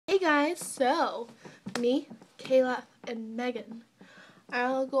guys, so me, Kayla, and Megan are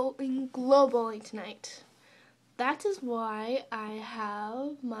all going globally tonight. That is why I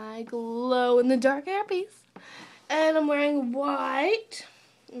have my glow-in-the-dark hairpiece. And I'm wearing white.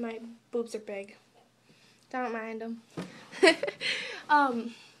 My boobs are big. Don't mind them.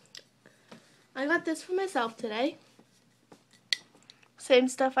 I got this for myself today. Same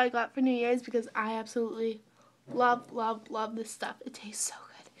stuff I got for New Year's because I absolutely love this stuff. It tastes so good.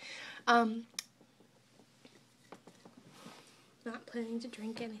 Not planning to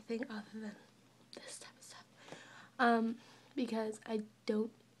drink anything other than this type of stuff. Because I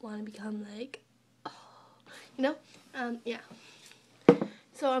don't want to become like, yeah.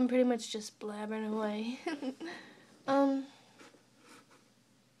 So I'm pretty much just blabbering away.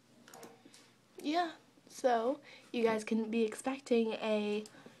 Yeah. So you guys can be expecting a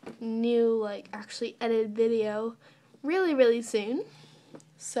new, actually edited video really soon.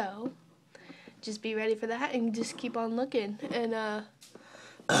 So just be ready for that and just keep on looking. And